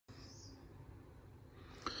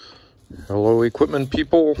Hello, equipment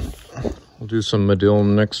people. We'll do some Medill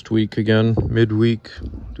next week again, midweek.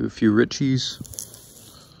 Do a few Ritchies.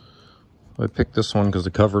 I picked this one because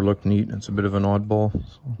the cover looked neat. It's a bit of an oddball.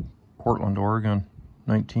 So, Portland, Oregon,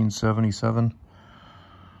 1977.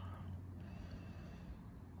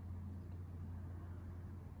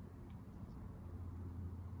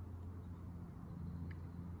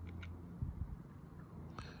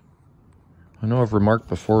 I know I've remarked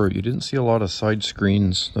before, you didn't see a lot of side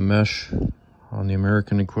screens, the mesh on the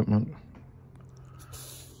American equipment.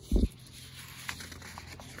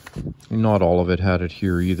 Not all of it had it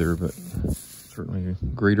here either, but certainly a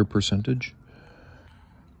greater percentage.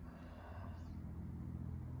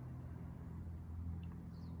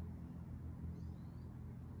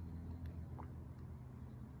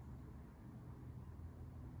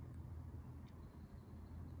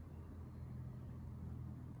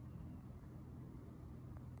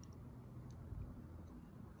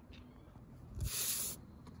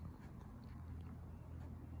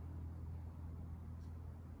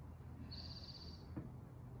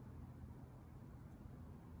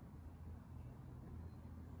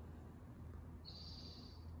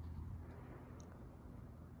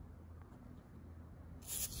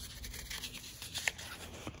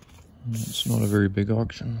 It's not a very big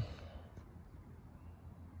auction.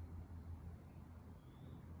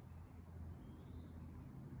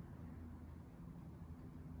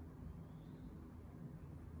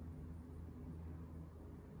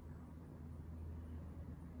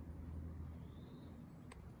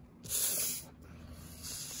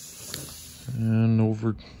 And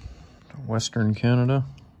over to Western Canada,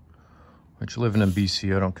 which living in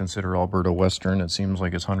BC, I don't consider Alberta Western. It seems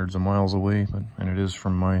like it's hundreds of miles away, and it is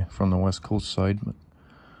from the West Coast side, but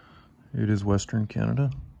it is Western Canada.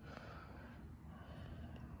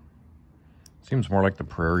 Seems more like the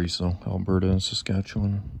prairies, though, Alberta and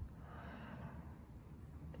Saskatchewan.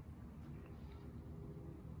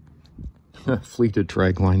 Fleeted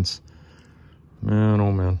drag lines. Man,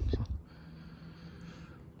 oh man.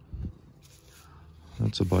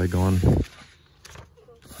 That's a bygone.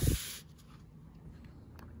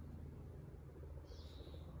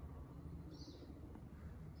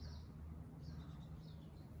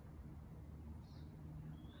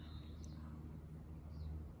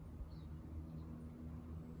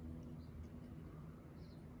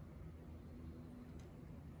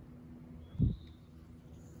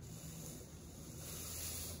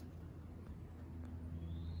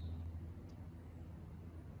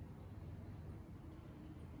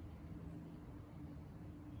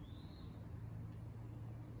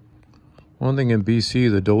 One thing in BC,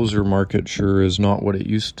 the dozer market sure is not what it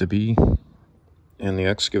used to be, and the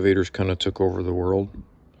excavators kind of took over the world.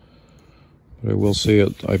 But I will say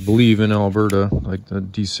it, I believe in Alberta, like the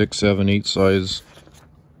D6, 7, 8 size,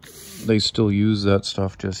 they still use that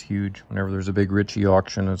stuff just huge. Whenever there's a big Ritchie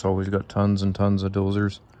auction, it's always got tons and tons of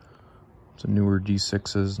dozers. It's newer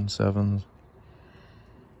D6s and 7s.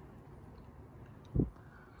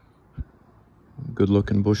 Good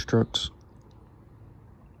looking bush trucks.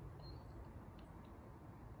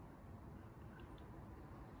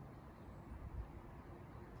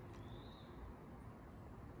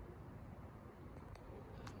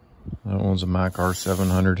 That one's a Mack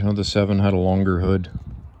R700. You know, the 7 had a longer hood.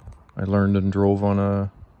 I learned and drove on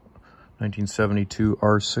a 1972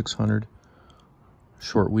 R600.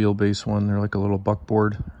 Short wheelbase one. They're like a little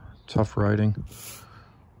buckboard. Tough riding.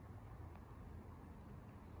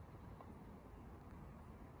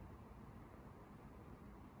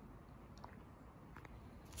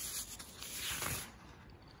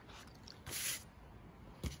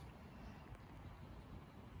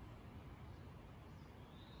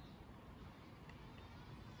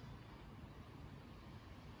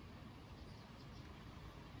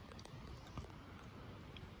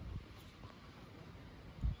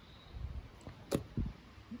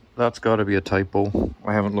 That's got to be a typo.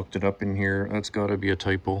 I haven't looked it up in here. That's got to be a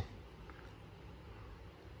typo.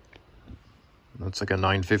 That's like a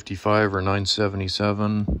 955 or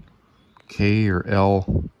 977. K or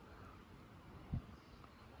L.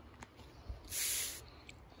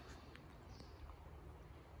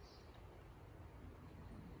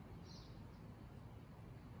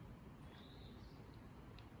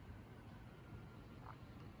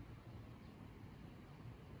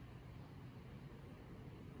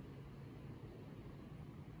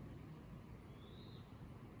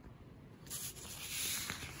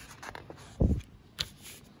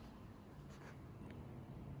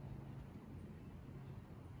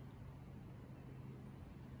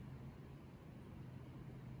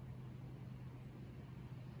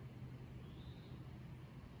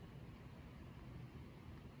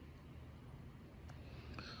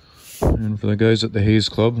 And for the guys at the Hayes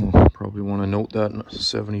Club, we'll probably want to note that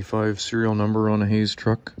 75 serial number on a Hayes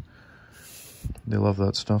truck. They love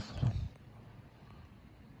that stuff.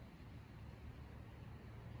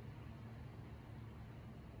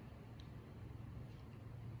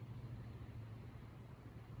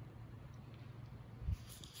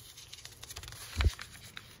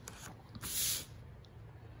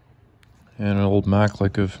 And an old Mac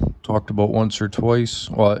like I've talked about once or twice.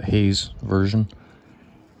 Well, Hayes version.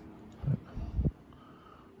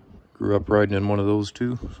 Grew up riding in one of those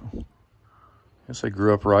too. So I guess I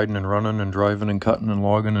grew up riding and running and driving and cutting and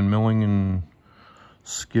logging and milling and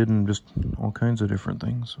skidding, just all kinds of different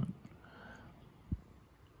things.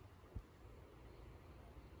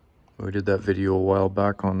 I did that video a while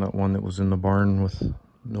back on that one that was in the barn with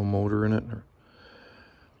no motor in it.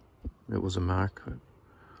 It was a Mac.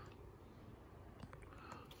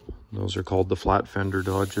 Those are called the flat fender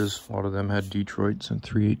Dodges. A lot of them had Detroits and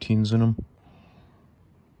 318s in them.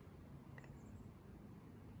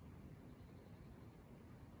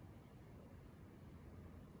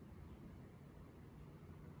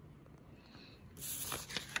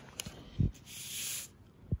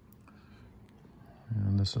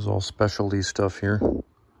 And this is all specialty stuff here.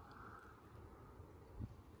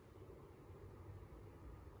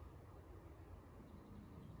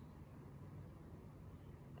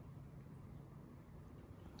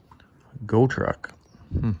 Go Truck.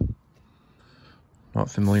 Not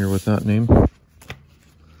familiar with that name.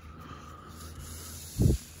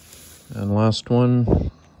 And last one.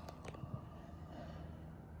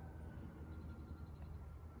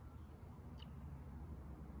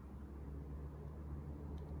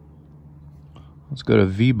 It's got a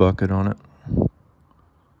V bucket on it.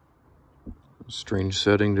 Strange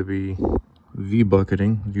setting to be V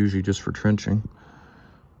bucketing, usually just for trenching.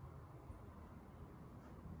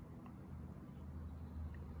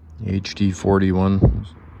 The HD 41,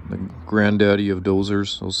 the granddaddy of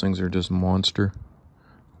dozers. Those things are just monster.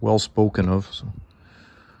 Well spoken of. So.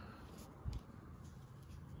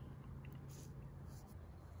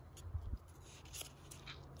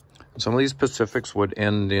 Some of these Pacifics would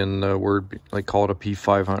end in the word, like call it a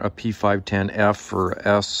P500, a P510F or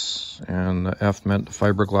S, and the F meant the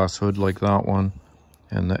fiberglass hood like that one,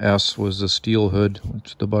 and the S was the steel hood,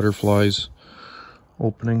 which the butterflies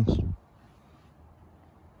openings.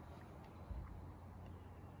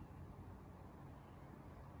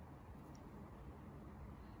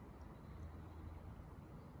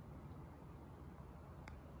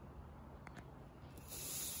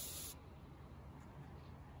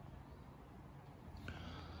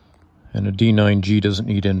 And a D9G doesn't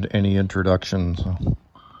need any introduction. So.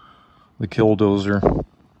 The Killdozer,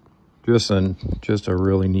 just a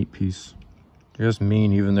really neat piece. Just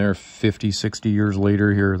mean, even there 50, 60 years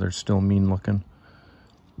later here, they're still mean looking.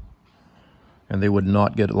 And they would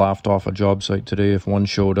not get laughed off a job site today. If one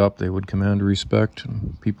showed up, they would command respect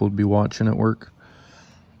and people would be watching it work.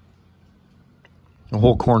 The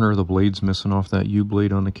whole corner of the blade's missing off that U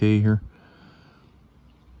blade on the K here.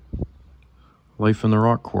 Life in the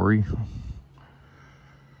rock quarry.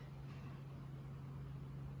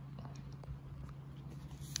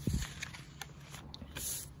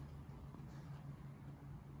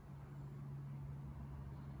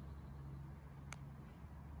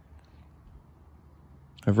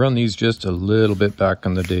 I've run these just a little bit back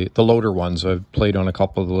in the day. The loader ones, I've played on a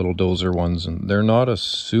couple of the little dozer ones, and they're not a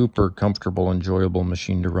super comfortable, enjoyable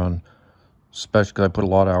machine to run. Especially because I put a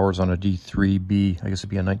lot of hours on a D3B, I guess it'd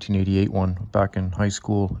be a 1988 one, back in high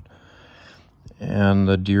school. And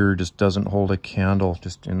the Deere just doesn't hold a candle,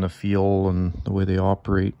 just in the feel and the way they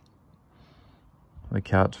operate. The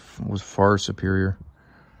Cat was far superior.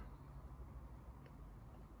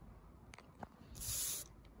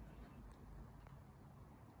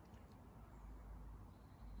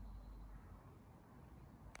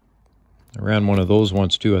 I ran one of those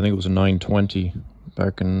once too. I think it was a 920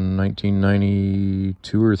 back in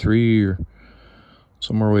 1992 or 3 or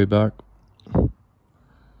somewhere way back.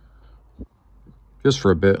 Just for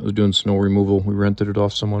a bit. I was doing snow removal. We rented it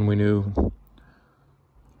off someone we knew.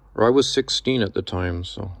 Or I was 16 at the time,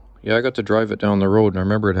 so yeah, I got to drive it down the road, and I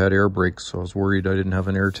remember it had air brakes, so I was worried I didn't have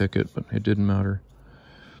an air ticket, but it didn't matter.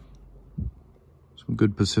 Some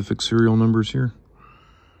good Pacific serial numbers here.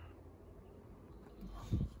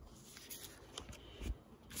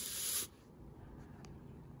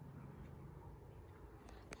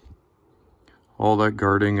 All that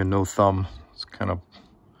guarding and no thumb. It's kind of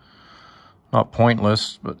not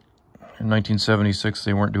pointless, but in 1976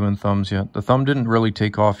 they weren't doing thumbs yet. The thumb didn't really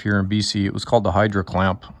take off here in BC. It was called the Hydra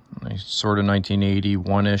clamp. Sort of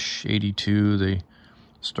 1981-ish, 82, they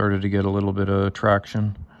started to get a little bit of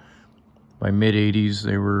traction. by mid-80s,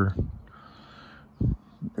 they were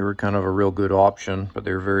kind of a real good option, but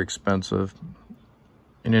they were very expensive.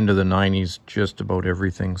 And into the 90s, just about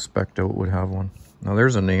everything spec'd out would have one. Now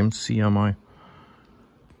there's a name, CMI.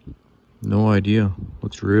 No idea.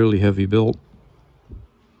 Looks really heavy built.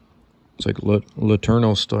 It's like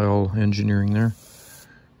Laterno style engineering there.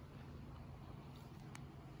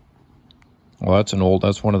 Well,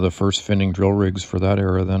 that's one of the first finning drill rigs for that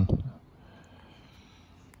era then.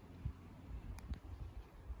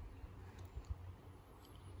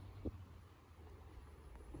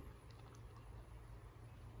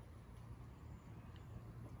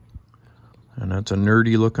 And that's a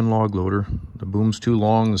nerdy looking log loader. The boom's too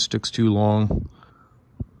long, the stick's too long.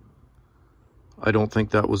 I don't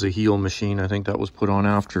think that was a heel machine. I think that was put on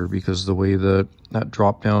after, because the way that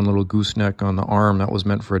drop down little gooseneck on the arm, that was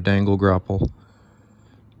meant for a dangle grapple.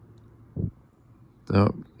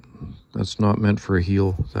 That's not meant for a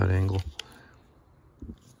heel, that angle.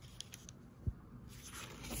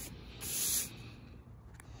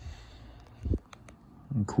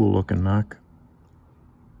 Cool looking Mac.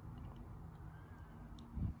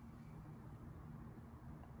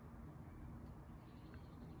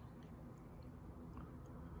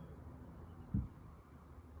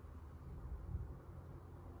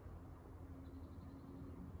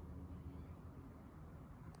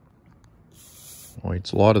 Oh,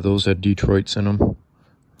 it's a lot of those had Detroits in them.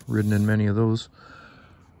 Ridden in many of those.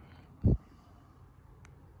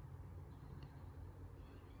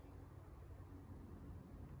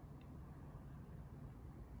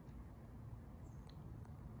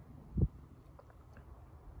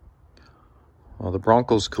 Well, the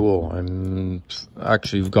Bronco's cool. I'm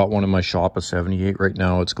actually got one in my shop, a 78 right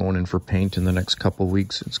now. It's going in for paint in the next couple of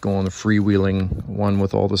weeks. It's going the freewheeling one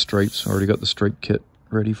with all the stripes. I already got the stripe kit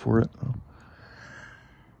ready for it.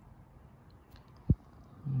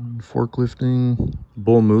 Forklifting,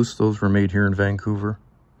 bull moose, those were made here in Vancouver.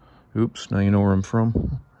 Oops, now you know where I'm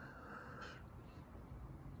from.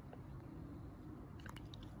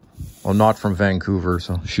 I'm not from Vancouver,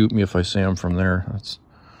 so shoot me if I say I'm from there. That's...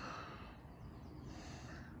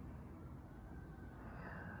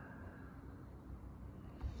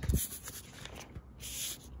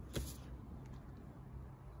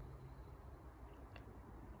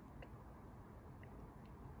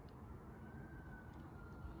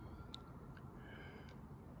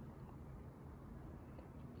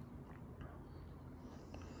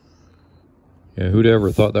 Yeah, who'd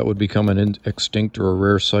ever thought that would become an extinct or a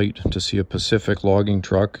rare sight, to see a Pacific logging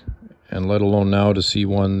truck, and let alone now to see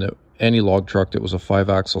one that any log truck that was a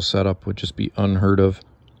 5-axle setup would just be unheard of.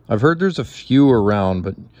 I've heard there's a few around,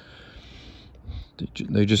 but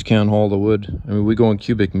they just can't haul the wood. I mean, we go in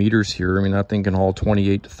cubic meters here. I mean, that thing can haul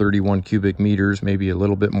 28 to 31 cubic meters, maybe a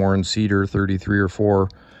little bit more in cedar, 33 or 4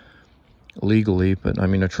 legally. But I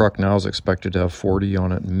mean, a truck now is expected to have 40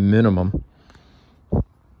 on it minimum.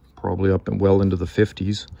 Probably up and well into the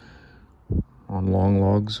 50s on long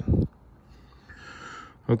logs.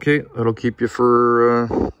 Okay, that'll keep you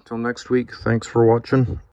for till next week. Thanks for watching.